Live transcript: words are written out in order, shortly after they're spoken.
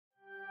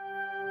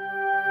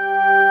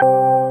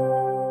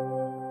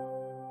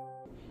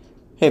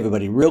Hey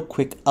everybody, real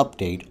quick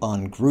update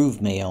on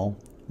Groove Mail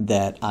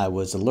that I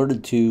was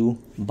alerted to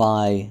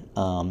by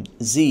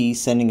Z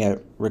sending a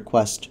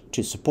request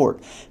to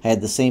support. I had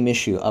the same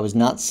issue. I was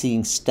not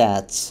seeing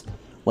stats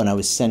when I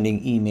was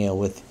sending email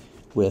with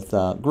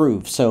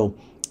Groove. So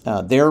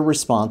their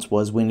response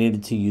was we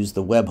needed to use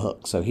the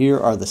webhook. So here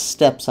are the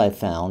steps I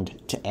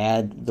found to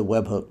add the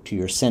webhook to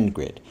your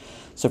Sendgrid.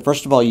 So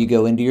first of all, you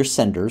go into your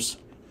senders,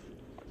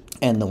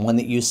 and the one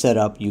that you set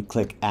up, you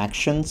click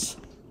Actions,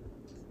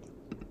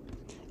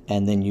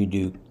 and then you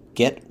do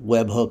Get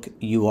Webhook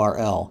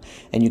URL.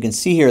 And you can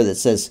see here that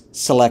says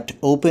select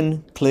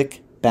Open,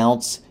 Click,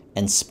 Bounce,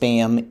 and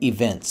Spam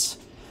Events.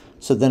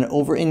 So then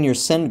over in your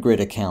Sendgrid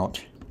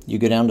account, you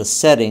go down to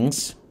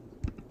Settings,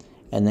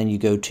 and then you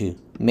go to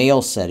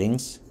Mail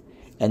Settings,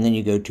 and then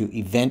you go to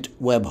Event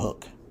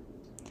Webhook.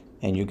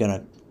 And you're going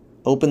to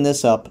open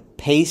this up,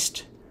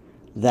 paste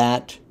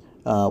that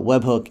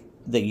webhook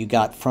that you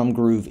got from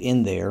Groove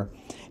in there,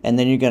 and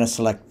then you're going to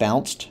select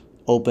Bounced,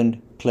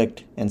 Opened,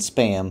 Clicked, and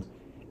Spam,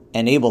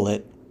 enable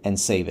it, and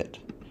save it.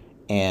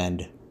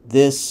 And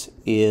this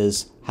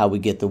is how we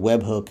get the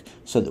webhook,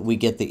 so that we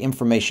get the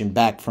information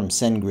back from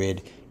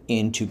Sendgrid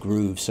into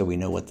Groove so we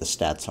know what the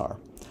stats are.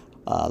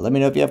 Let me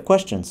know if you have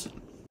questions.